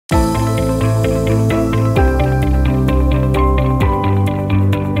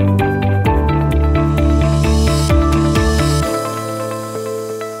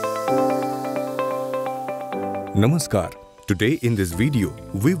Namaskar. Today in this video,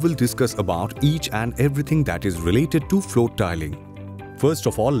 we will discuss about each and everything that is related to floor tiling. First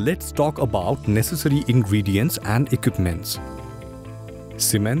of all, let's talk about necessary ingredients and equipments.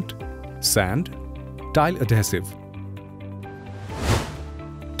 Cement, sand, tile adhesive,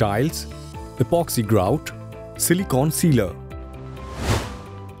 tiles, epoxy grout, silicone sealer.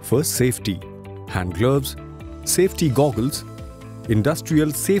 First, safety: hand gloves, safety goggles,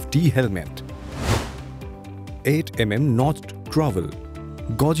 industrial safety helmet, 8 mm notched trowel,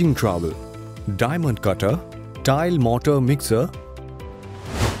 gauging trowel, diamond cutter, tile mortar mixer,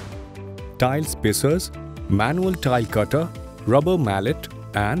 tile spacers, manual tile cutter, rubber mallet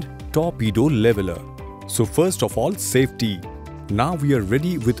and torpedo leveler. So first of all, safety. Now we are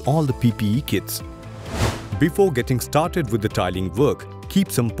ready with all the PPE kits. Before getting started with the tiling work,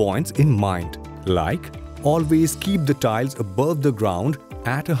 keep some points in mind, like always keep the tiles above the ground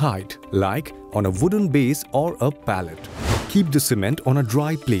at a height, like on a wooden base or a pallet. Keep the cement on a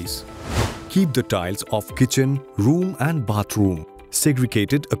dry place. Keep the tiles of kitchen, room and bathroom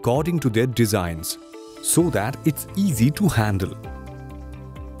segregated according to their designs, so that it's easy to handle.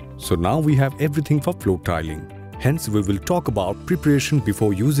 So now we have everything for floor tiling. Hence we will talk about preparation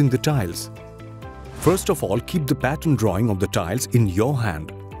before using the tiles. First of all, keep the pattern drawing of the tiles in your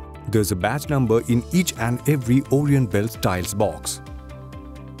hand. There's a batch number in each and every Orientbell tiles box.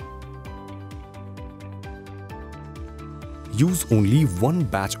 Use only one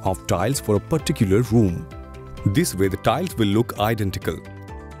batch of tiles for a particular room. This way the tiles will look identical.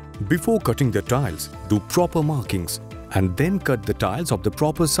 Before cutting the tiles, do proper markings and then cut the tiles of the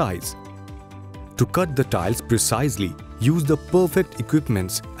proper size. To cut the tiles precisely, use the perfect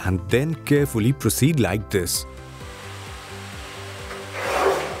equipments and then carefully proceed like this.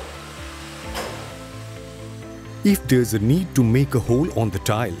 If there's a need to make a hole on the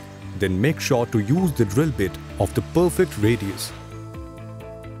tile, then make sure to use the drill bit of the perfect radius.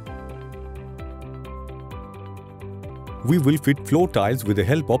 We will fit floor tiles with the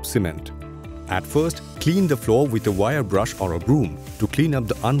help of cement. At first, clean the floor with a wire brush or a broom to clean up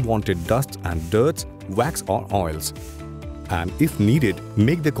the unwanted dusts and dirts, wax or oils. And if needed,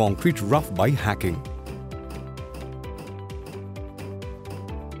 make the concrete rough by hacking.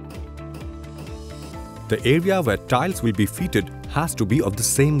 The area where tiles will be fitted has to be of the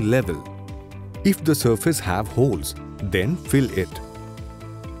same level. If the surface have holes, then fill it.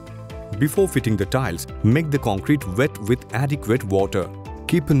 Before fitting the tiles, make the concrete wet with adequate water.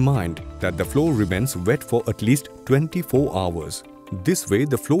 Keep in mind that the floor remains wet for at least 24 hours. This way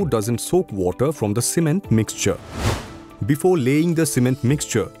the floor doesn't soak water from the cement mixture. Before laying the cement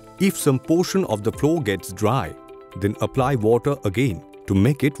mixture, if some portion of the floor gets dry, then apply water again to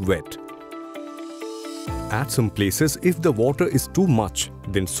make it wet. At some places, if the water is too much,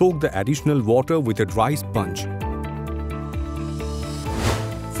 then soak the additional water with a dry sponge.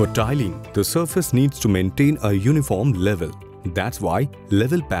 For tiling, the surface needs to maintain a uniform level. That's why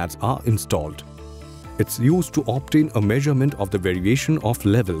level pads are installed. It's used to obtain a measurement of the variation of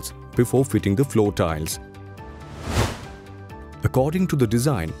levels before fitting the floor tiles. According to the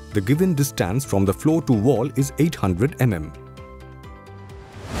design, the given distance from the floor to wall is 800 mm.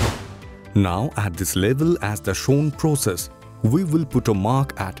 Now at this level, as the shown process, we will put a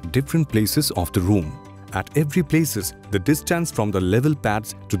mark at different places of the room. At every places, the distance from the level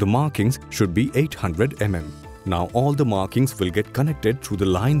pads to the markings should be 800 mm. Now all the markings will get connected through the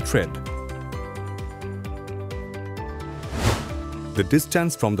line thread. The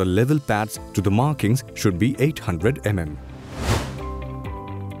distance from the level pads to the markings should be 800 mm.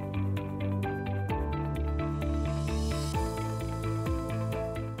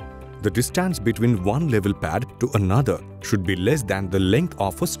 The distance between one level pad to another should be less than the length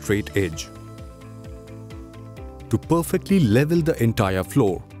of a straight edge. To perfectly level the entire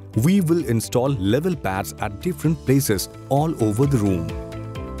floor, we will install level pads at different places all over the room.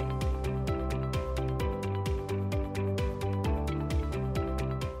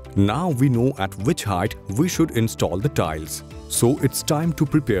 Now we know at which height we should install the tiles. So it's time to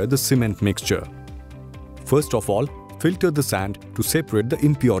prepare the cement mixture. First of all, filter the sand to separate the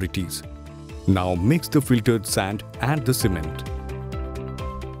impurities. Now mix the filtered sand and the cement.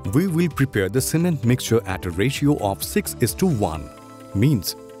 We will prepare the cement mixture at a ratio of 6:1,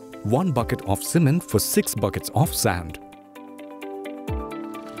 means 1 bucket of cement for 6 buckets of sand.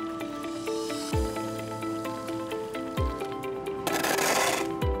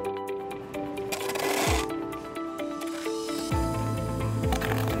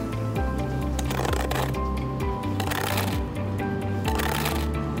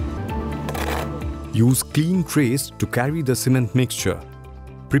 Use clean trays to carry the cement mixture.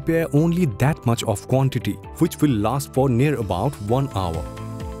 Prepare only that much of quantity, which will last for near about 1 hour.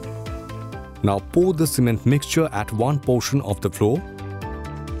 Now pour the cement mixture at one portion of the floor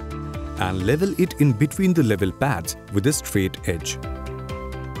and level it in between the level pads with a straight edge.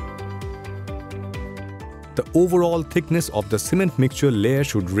 The overall thickness of the cement mixture layer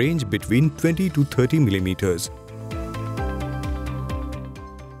should range between 20 to 30 millimeters.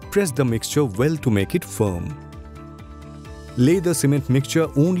 Press the mixture well to make it firm. Lay the cement mixture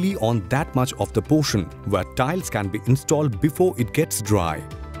only on that much of the portion where tiles can be installed before it gets dry.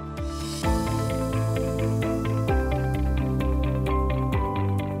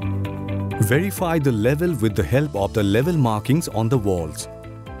 Verify the level with the help of the level markings on the walls.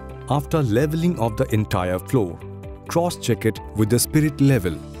 After leveling of the entire floor, cross-check it with the spirit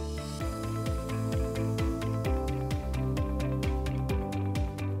level.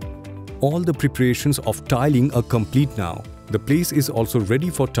 All the preparations of tiling are complete now. The place is also ready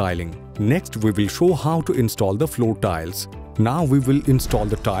for tiling. Next, we will show how to install the floor tiles. Now we will install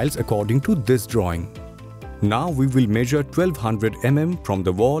the tiles according to this drawing. Now we will measure 1200 mm from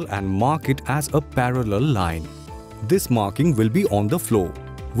the wall and mark it as a parallel line. This marking will be on the floor.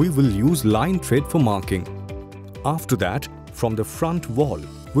 We will use line thread for marking. After that, from the front wall,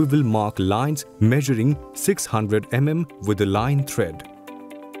 we will mark lines measuring 600 mm with the line thread.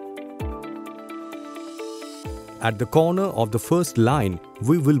 At the corner of the first line,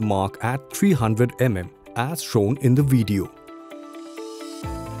 we will mark at 300 mm as shown in the video.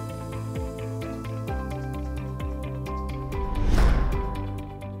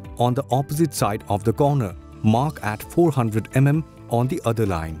 On the opposite side of the corner, mark at 400 mm on the other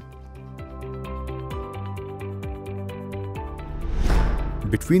line.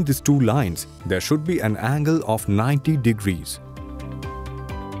 Between these two lines, there should be an angle of 90 degrees.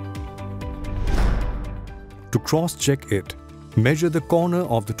 To cross-check it, measure the corner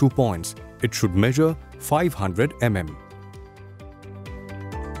of the 2 points. It should measure 500 mm.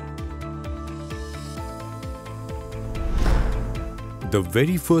 The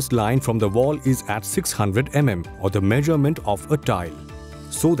very first line from the wall is at 600 mm or the measurement of a tile.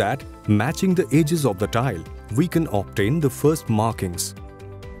 So that, matching the edges of the tile, we can obtain the first markings.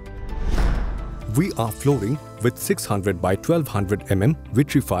 We are flooring with 600 by 1200 mm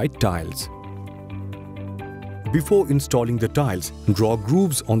vitrified tiles. Before installing the tiles, draw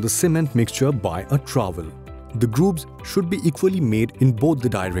grooves on the cement mixture by a trowel. The grooves should be equally made in both the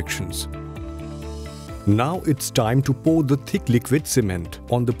directions. Now it's time to pour the thick liquid cement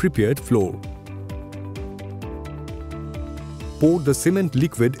on the prepared floor. Pour the cement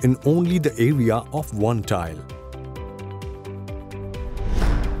liquid in only the area of one tile.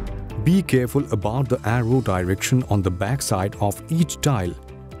 Be careful about the arrow direction on the back side of each tile.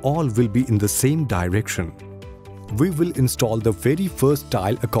 All will be in the same direction. We will install the very first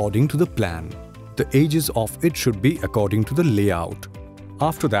tile according to the plan. The edges of it should be according to the layout.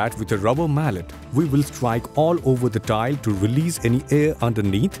 After that, with a rubber mallet, we will strike all over the tile to release any air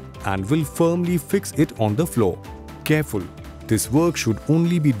underneath and will firmly fix it on the floor. Careful, this work should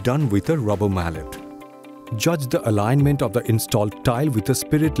only be done with a rubber mallet. Judge the alignment of the installed tile with a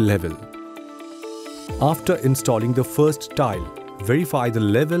spirit level. After installing the first tile, verify the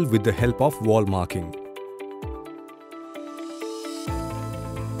level with the help of wall marking.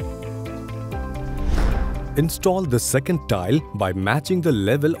 Install the second tile by matching the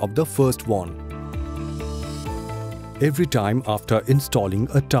level of the first one. Every time after installing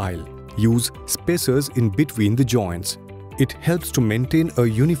a tile, use spacers in between the joints. It helps to maintain a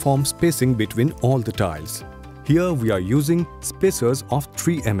uniform spacing between all the tiles. Here we are using spacers of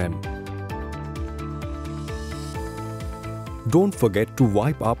 3 mm. Don't forget to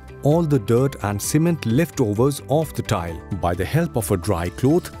wipe up all the dirt and cement leftovers off the tile by the help of a dry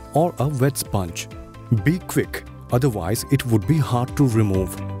cloth or a wet sponge. Be quick, otherwise it would be hard to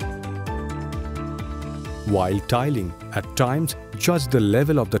remove. While tiling, at times judge the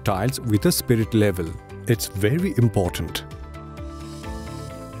level of the tiles with a spirit level. It's very important.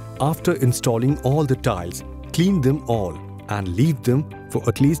 After installing all the tiles, clean them all and leave them for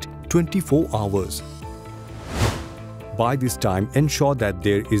at least 24 hours. By this time, ensure that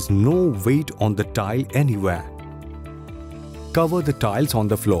there is no weight on the tile anywhere. Cover the tiles on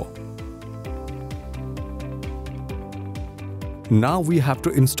the floor. Now we have to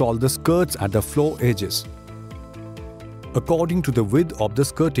install the skirts at the floor edges. According to the width of the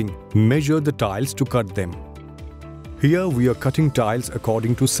skirting, measure the tiles to cut them. Here we are cutting tiles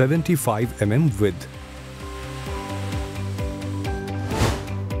according to 75 mm width.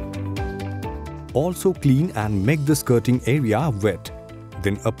 Also clean and make the skirting area wet.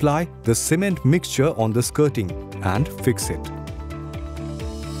 Then apply the cement mixture on the skirting and fix it.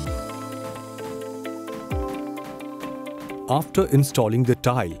 After installing the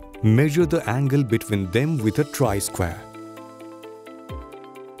tile, measure the angle between them with a tri-square.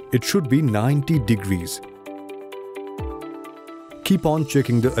 It should be 90 degrees. Keep on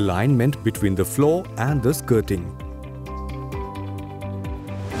checking the alignment between the floor and the skirting.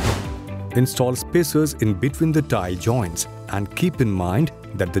 Install spacers in between the tile joints and keep in mind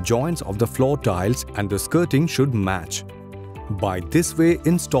that the joints of the floor tiles and the skirting should match. By this way,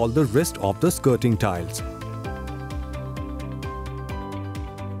 install the rest of the skirting tiles.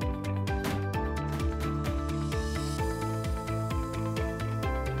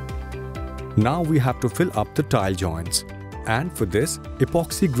 Now we have to fill up the tile joints, and for this,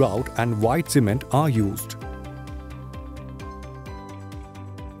 epoxy grout and white cement are used.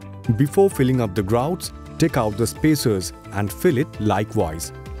 Before filling up the grouts, take out the spacers and fill it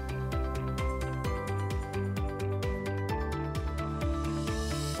likewise.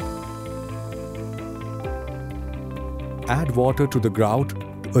 Add water to the grout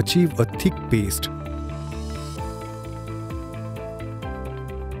to achieve a thick paste.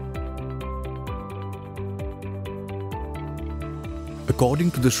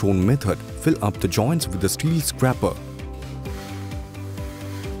 According to the shown method, fill up the joints with a steel scraper.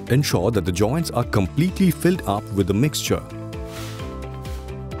 Ensure that the joints are completely filled up with the mixture.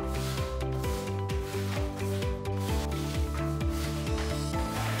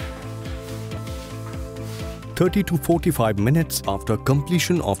 "30 to 45 minutes after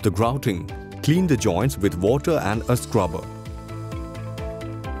completion of the grouting, clean the joints with water and a scrubber.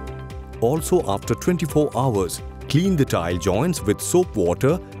 Also, after 24 hours, clean the tile joints with soap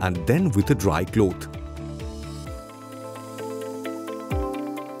water and then with a dry cloth.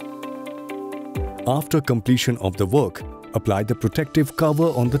 After completion of the work, apply the protective cover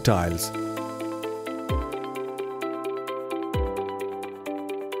on the tiles.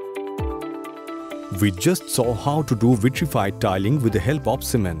 We just saw how to do vitrified tiling with the help of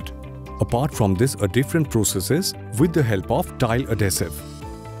cement. Apart from this, a different process is with the help of tile adhesive.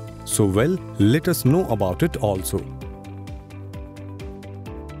 So well, let us know about it also.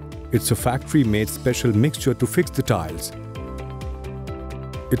 It's a factory-made special mixture to fix the tiles.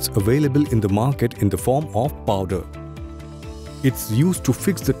 It's available in the market in the form of powder. It's used to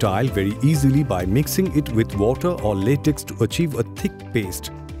fix the tile very easily by mixing it with water or latex to achieve a thick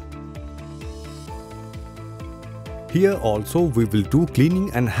paste. Here also we will do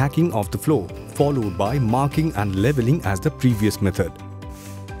cleaning and hacking of the floor, followed by marking and leveling as the previous method.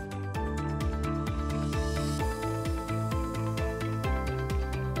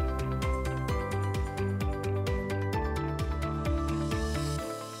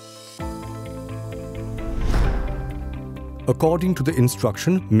 According to the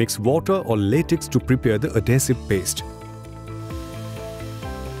instruction, mix water or latex to prepare the adhesive paste.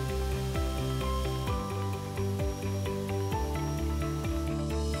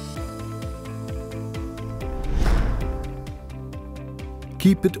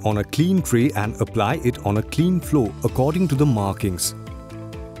 Keep it on a clean tray and apply it on a clean floor according to the markings.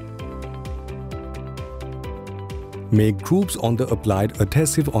 Make grooves on the applied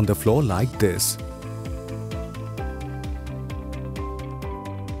adhesive on the floor like this.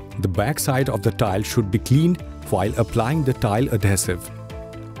 The back side of the tile should be cleaned while applying the tile adhesive.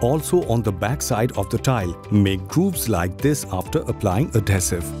 Also on the back side of the tile, make grooves like this after applying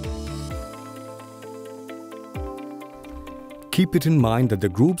adhesive. Keep it in mind that the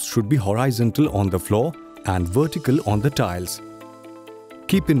grooves should be horizontal on the floor and vertical on the tiles.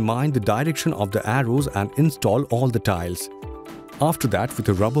 Keep in mind the direction of the arrows and install all the tiles. After that, with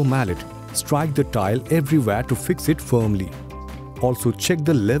a rubber mallet, strike the tile everywhere to fix it firmly. Also check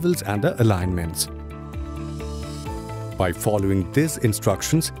the levels and the alignments. By following these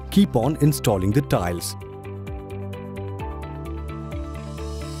instructions, keep on installing the tiles.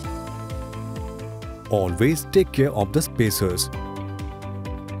 Always take care of the spacers.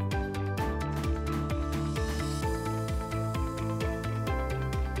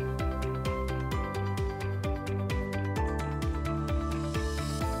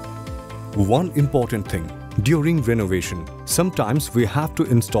 One important thing. During renovation, sometimes we have to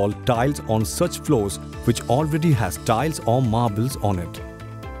install tiles on such floors which already has tiles or marbles on it.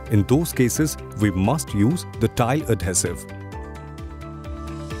 In those cases, we must use the tile adhesive.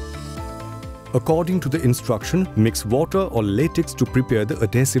 According to the instruction, mix water or latex to prepare the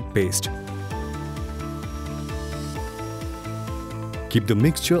adhesive paste. Keep the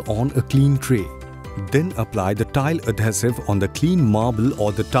mixture on a clean tray. Then apply the tile adhesive on the clean marble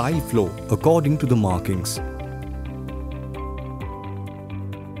or the tile floor according to the markings.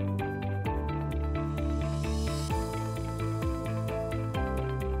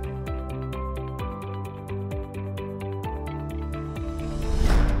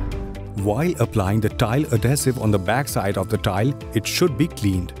 While applying the tile adhesive on the back side of the tile, it should be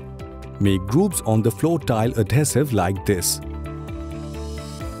cleaned. Make grooves on the floor tile adhesive like this.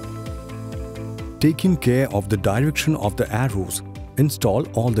 Taking care of the direction of the arrows, install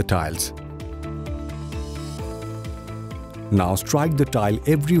all the tiles. Now strike the tile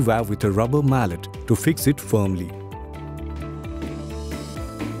everywhere with a rubber mallet to fix it firmly.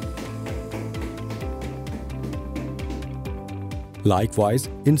 Likewise,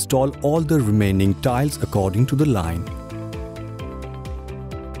 install all the remaining tiles according to the line.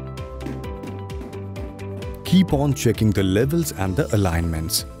 Keep on checking the levels and the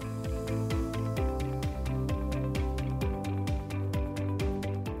alignments.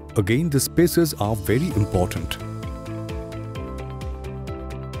 Again, the spacers are very important.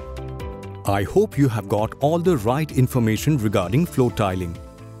 I hope you have got all the right information regarding floor tiling.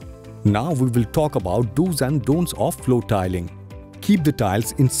 Now we will talk about do's and don'ts of floor tiling. Keep the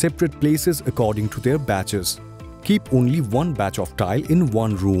tiles in separate places according to their batches. Keep only one batch of tile in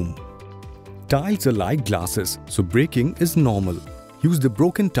one room. Tiles are like glasses, so breaking is normal. Use the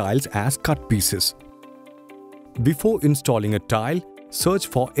broken tiles as cut pieces. Before installing a tile, search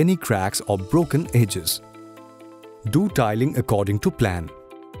for any cracks or broken edges. Do tiling according to plan.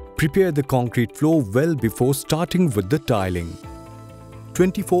 Prepare the concrete floor well before starting with the tiling.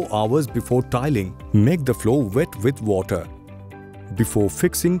 24 hours before tiling, make the floor wet with water. Before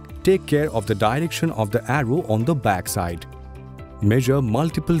fixing, take care of the direction of the arrow on the back side. Measure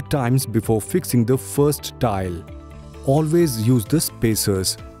multiple times before fixing the first tile. Always use the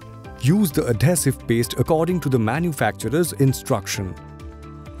spacers. Use the adhesive paste according to the manufacturer's instruction.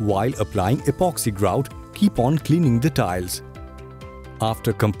 While applying epoxy grout, keep on cleaning the tiles.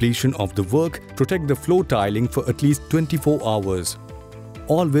 After completion of the work, protect the floor tiling for at least 24 hours.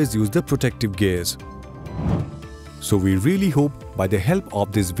 Always use the protective gears. So we really hope by the help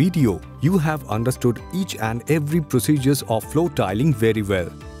of this video, you have understood each and every procedures of floor tiling very well.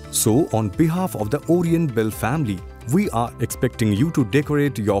 So on behalf of the Orientbell family, we are expecting you to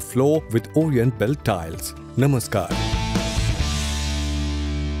decorate your floor with Orientbell tiles. Namaskar.